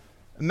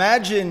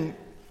Imagine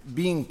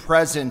being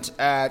present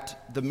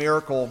at the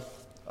miracle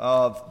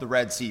of the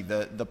Red Sea,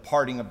 the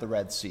parting of the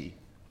Red Sea.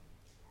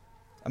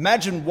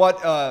 Imagine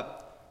what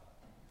a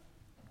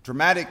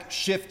dramatic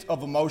shift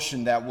of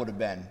emotion that would have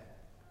been.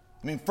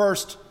 I mean,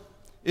 first,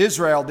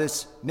 Israel,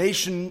 this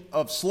nation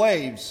of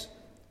slaves,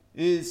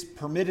 is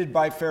permitted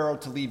by Pharaoh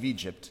to leave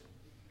Egypt.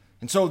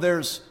 And so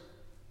there's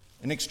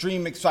an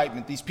extreme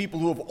excitement. These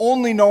people who have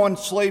only known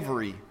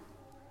slavery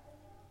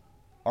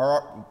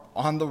are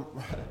on the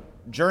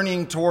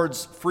journeying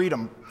towards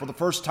freedom for the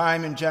first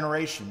time in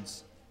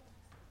generations.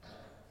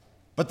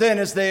 But then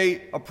as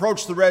they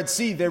approached the Red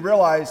Sea, they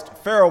realized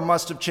Pharaoh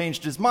must have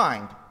changed his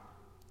mind,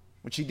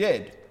 which he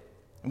did.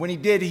 And when he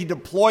did, he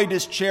deployed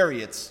his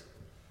chariots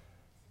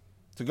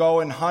to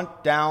go and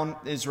hunt down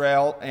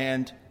Israel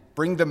and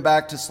bring them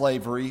back to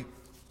slavery,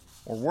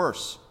 or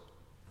worse.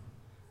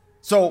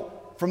 So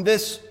from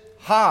this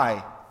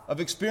high of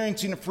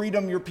experiencing a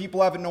freedom your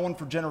people haven't known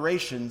for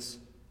generations,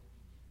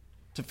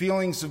 to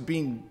feelings of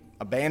being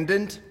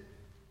abandoned,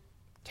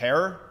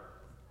 terror,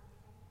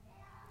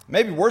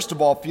 maybe worst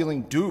of all,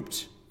 feeling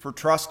duped for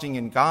trusting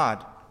in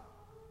God.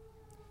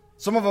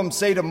 Some of them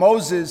say to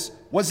Moses,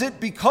 "Was it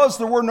because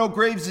there were no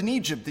graves in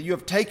Egypt that you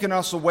have taken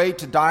us away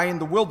to die in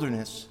the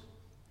wilderness?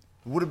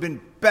 It would have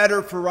been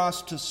better for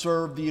us to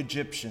serve the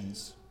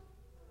Egyptians.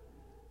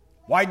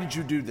 Why did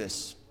you do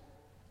this?"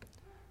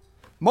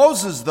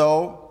 Moses,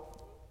 though,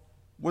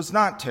 was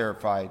not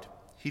terrified.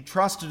 He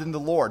trusted in the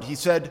Lord. He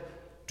said,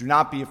 "Do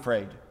not be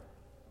afraid.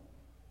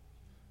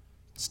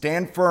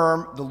 Stand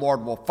firm, the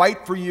Lord will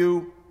fight for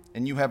you,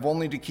 and you have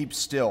only to keep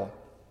still."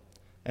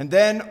 And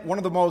then one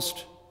of the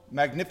most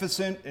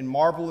magnificent and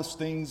marvelous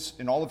things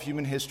in all of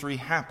human history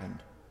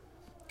happened.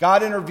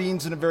 God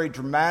intervenes in a very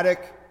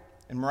dramatic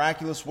and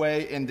miraculous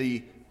way, and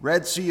the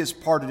Red Sea is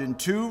parted in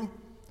two.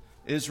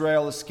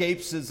 Israel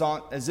escapes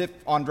as if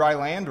on dry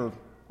land or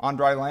on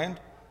dry land.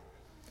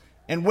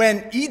 And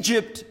when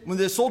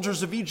the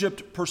soldiers of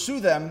Egypt pursue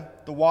them,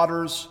 the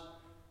waters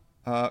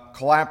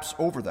collapse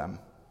over them,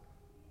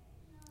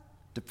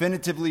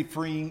 definitively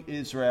freeing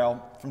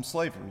Israel from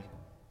slavery.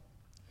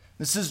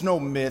 This is no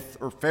myth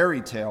or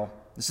fairy tale.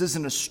 This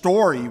isn't a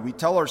story we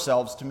tell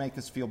ourselves to make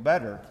us feel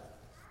better.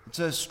 It's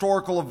a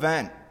historical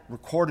event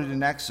recorded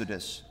in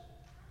Exodus,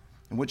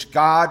 in which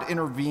God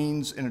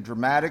intervenes in a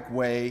dramatic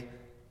way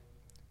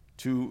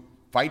to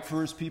fight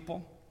for his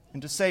people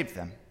and to save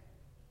them.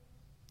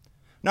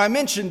 Now, I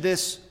mentioned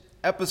this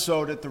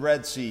episode at the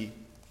Red Sea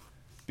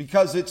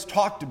because it's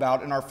talked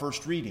about in our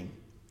first reading.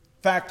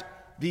 In fact,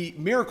 the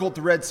miracle at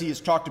the Red Sea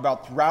is talked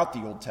about throughout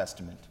the Old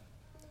Testament.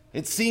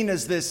 It's seen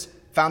as this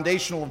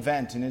foundational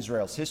event in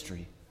Israel's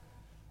history.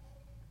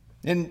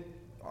 In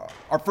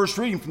our first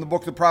reading from the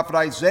book of the prophet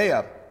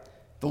Isaiah,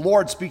 the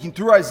Lord, speaking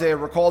through Isaiah,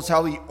 recalls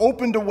how he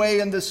opened a way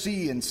in the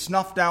sea and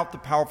snuffed out the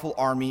powerful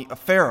army of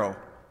Pharaoh.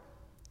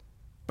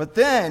 But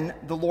then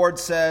the Lord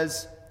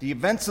says, the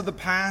events of the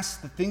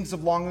past, the things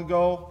of long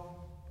ago,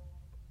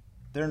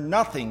 they're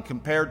nothing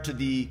compared to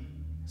the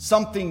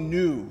something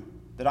new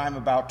that I'm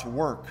about to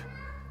work.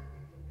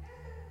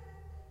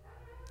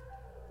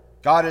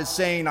 God is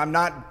saying, I'm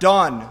not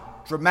done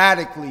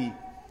dramatically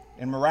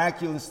and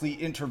miraculously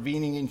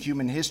intervening in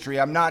human history.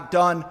 I'm not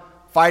done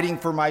fighting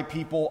for my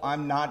people.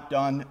 I'm not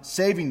done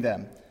saving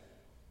them.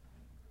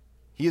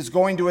 He is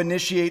going to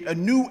initiate a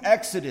new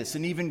exodus,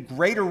 an even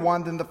greater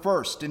one than the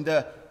first. In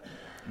the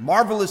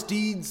marvelous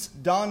deeds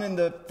done in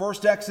the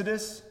first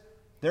exodus,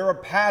 they're a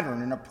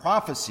pattern and a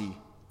prophecy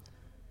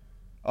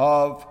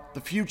of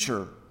the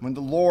future when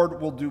the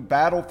Lord will do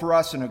battle for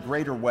us in a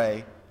greater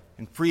way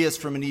and free us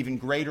from an even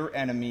greater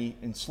enemy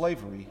in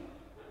slavery.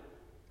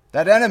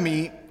 That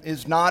enemy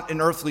is not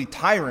an earthly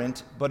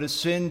tyrant, but is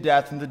sin,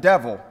 death, and the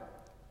devil.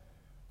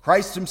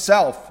 Christ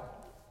himself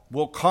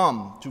will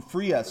come to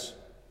free us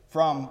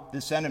from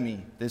this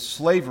enemy, this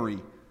slavery.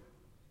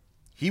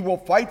 He will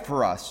fight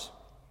for us,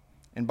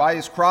 and by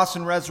his cross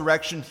and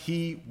resurrection,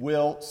 he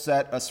will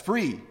set us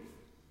free.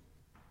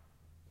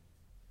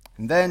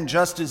 And then,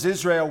 just as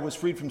Israel was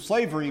freed from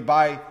slavery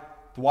by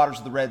the waters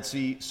of the Red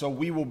Sea, so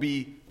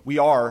we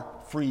are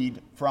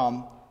freed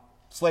from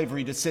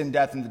slavery to sin,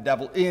 death, and the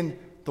devil in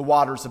the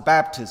waters of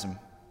baptism.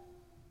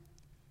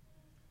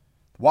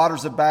 The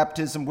waters of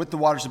baptism, with the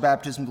waters of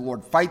baptism, the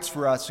Lord fights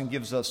for us and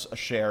gives us a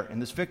share in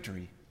this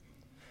victory.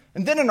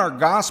 And then in our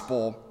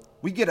gospel,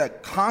 we get a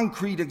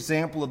concrete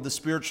example of the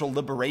spiritual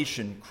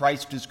liberation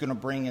Christ is going to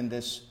bring in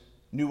this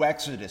new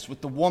exodus with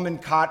the woman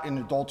caught in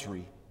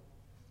adultery.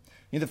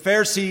 The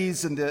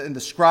Pharisees and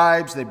the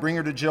scribes, they bring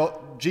her to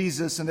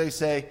Jesus and they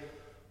say,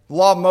 the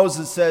law of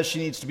Moses says she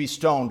needs to be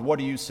stoned. What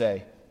do you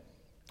say?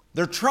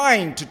 They're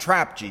trying to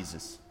trap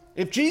Jesus.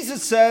 If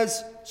Jesus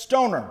says,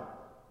 stone her.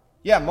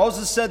 Yeah,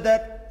 Moses said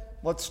that.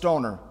 Let's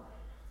stone her.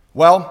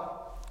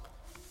 Well,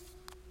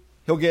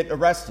 he'll get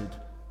arrested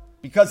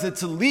because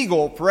it's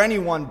illegal for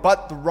anyone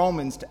but the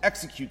Romans to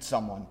execute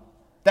someone.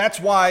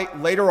 That's why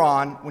later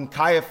on, when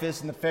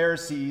Caiaphas and the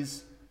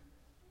Pharisees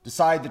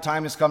decide the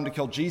time has come to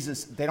kill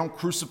Jesus, they don't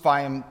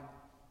crucify him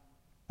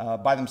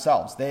by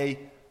themselves. They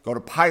go to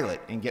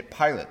Pilate and get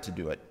Pilate to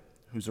do it,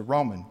 who's a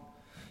Roman.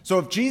 So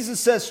if Jesus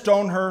says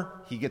stone her,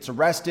 he gets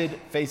arrested,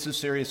 faces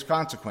serious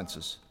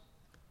consequences.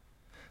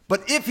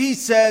 But if he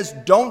says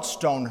don't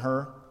stone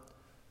her,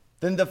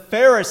 then the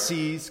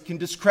Pharisees can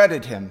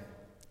discredit him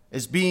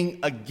as being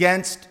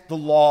against the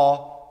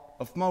law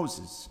of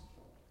Moses,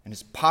 and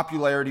his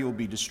popularity will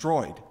be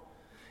destroyed.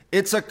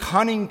 It's a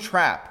cunning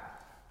trap,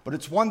 but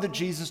it's one that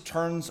Jesus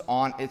turns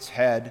on its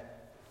head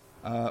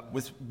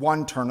with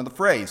one turn of the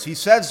phrase. He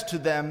says to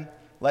them,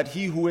 "Let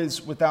he who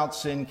is without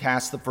sin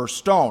cast the first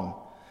stone."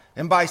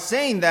 And by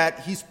saying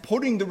that, he's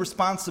putting the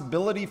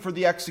responsibility for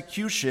the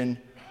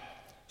execution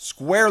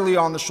squarely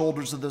on the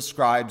shoulders of the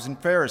scribes and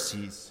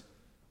Pharisees.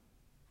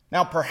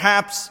 Now,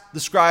 perhaps the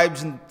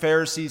scribes and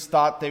Pharisees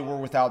thought they were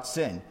without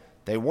sin.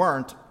 They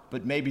weren't,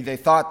 but maybe they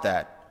thought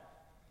that.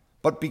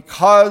 But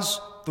because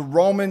the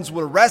Romans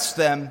would arrest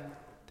them,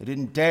 they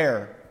didn't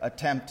dare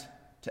attempt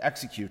to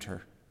execute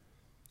her.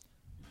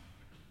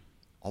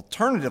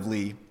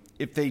 Alternatively,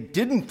 if they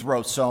didn't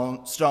throw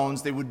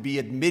stones, they would be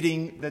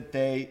admitting that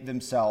they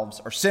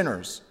themselves are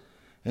sinners.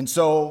 And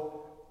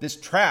so this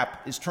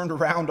trap is turned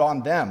around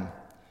on them.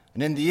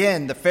 And in the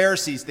end, the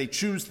Pharisees, they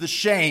choose the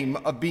shame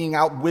of being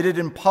outwitted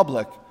in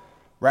public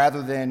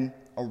rather than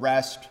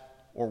arrest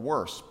or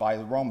worse by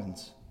the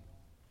Romans.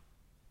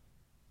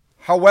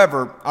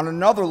 However, on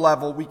another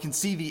level, we can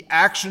see the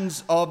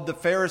actions of the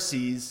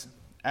Pharisees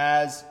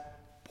as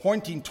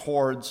pointing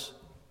towards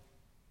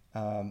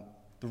the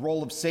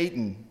role of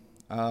Satan,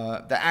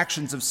 the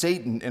actions of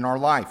Satan in our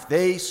life.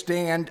 They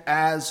stand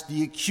as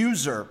the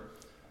accuser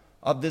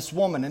of this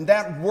woman. And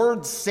that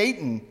word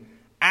Satan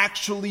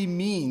actually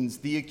means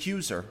the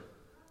accuser.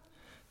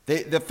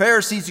 The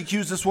Pharisees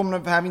accuse this woman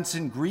of having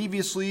sinned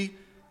grievously,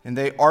 and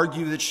they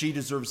argue that she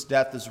deserves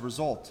death as a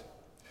result.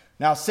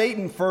 Now,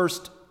 Satan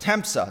first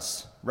tempts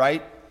us,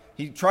 right?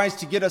 He tries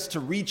to get us to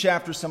reach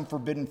after some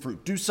forbidden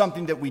fruit, do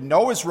something that we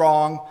know is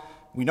wrong,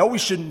 we know we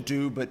shouldn't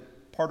do,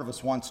 but part of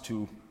us wants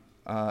to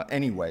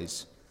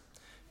anyways.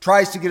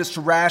 Tries to get us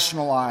to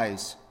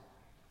rationalize.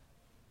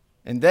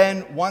 And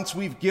then once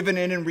we've given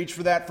in and reached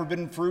for that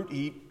forbidden fruit,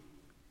 he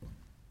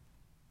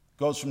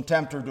goes from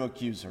tempter to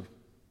accuser.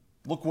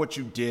 Look what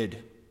you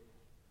did.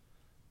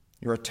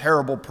 You're a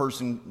terrible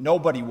person.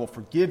 Nobody will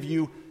forgive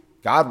you.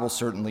 God will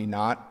certainly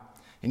not.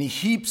 And he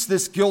heaps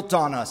this guilt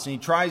on us, and he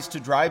tries to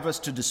drive us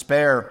to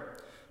despair,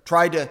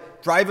 try to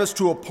drive us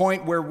to a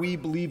point where we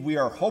believe we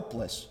are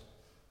hopeless,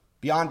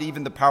 beyond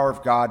even the power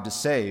of God to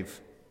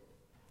save.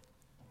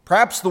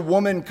 Perhaps the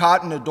woman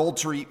caught in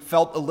adultery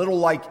felt a little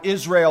like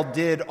Israel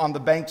did on the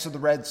banks of the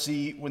Red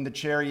Sea when the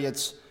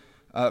chariots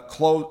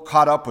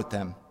caught up with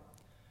them.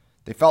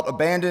 They felt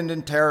abandoned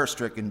and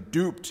terror-stricken,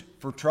 duped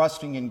for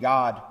trusting in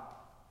God.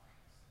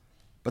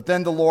 But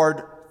then the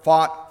Lord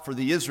fought for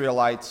the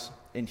Israelites,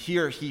 and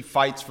here he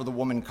fights for the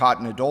woman caught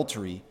in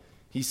adultery.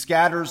 He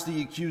scatters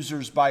the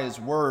accusers by his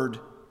word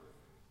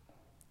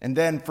and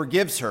then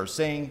forgives her,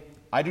 saying,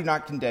 "I do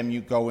not condemn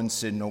you, go and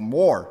sin no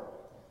more."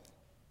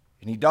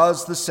 And he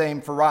does the same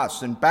for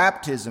us. In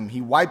baptism, he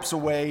wipes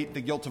away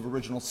the guilt of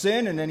original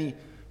sin and any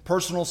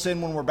personal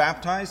sin when we're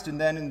baptized. And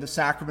then in the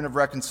sacrament of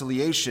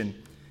reconciliation,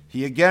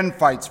 he again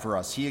fights for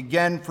us. He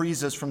again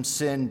frees us from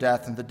sin,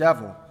 death, and the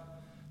devil.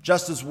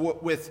 Just as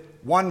with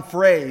one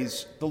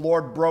phrase, the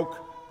Lord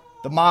broke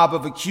the mob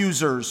of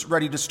accusers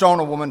ready to stone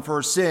a woman for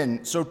her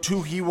sin, so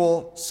too he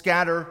will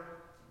scatter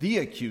the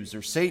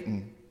accuser,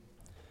 Satan,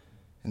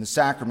 in the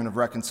sacrament of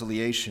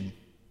reconciliation.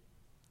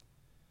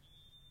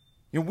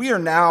 We are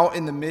now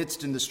in the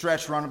midst, in the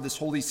stretch run of this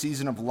holy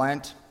season of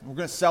Lent. We're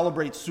going to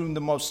celebrate soon the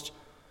most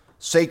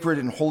sacred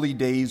and holy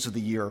days of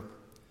the year.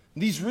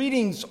 These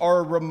readings are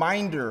a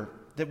reminder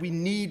that we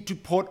need to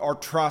put our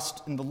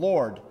trust in the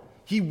Lord.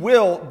 He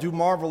will do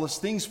marvelous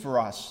things for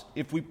us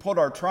if we put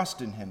our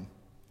trust in him.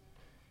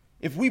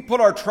 If we put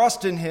our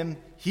trust in him,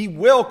 he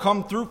will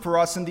come through for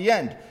us in the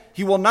end.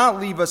 He will not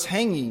leave us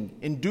hanging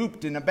and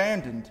duped and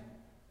abandoned.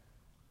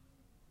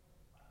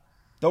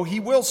 Though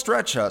he will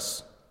stretch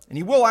us, and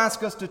he will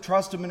ask us to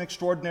trust him in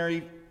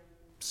extraordinary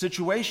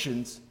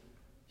situations,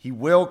 he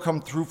will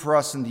come through for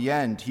us in the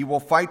end. He will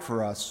fight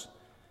for us.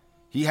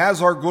 He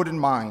has our good in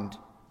mind.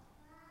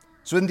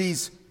 So in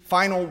these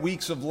final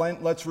weeks of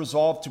Lent, let's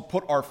resolve to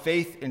put our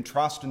faith and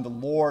trust in the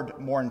Lord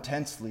more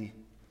intensely.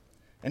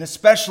 And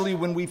especially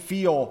when we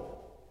feel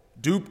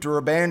duped or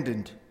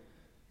abandoned,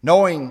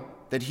 knowing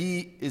that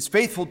he is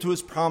faithful to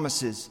his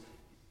promises,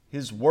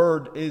 his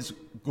word is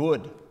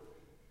good,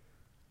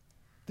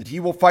 that he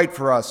will fight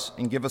for us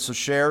and give us a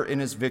share in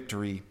his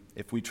victory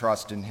if we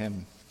trust in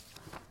him.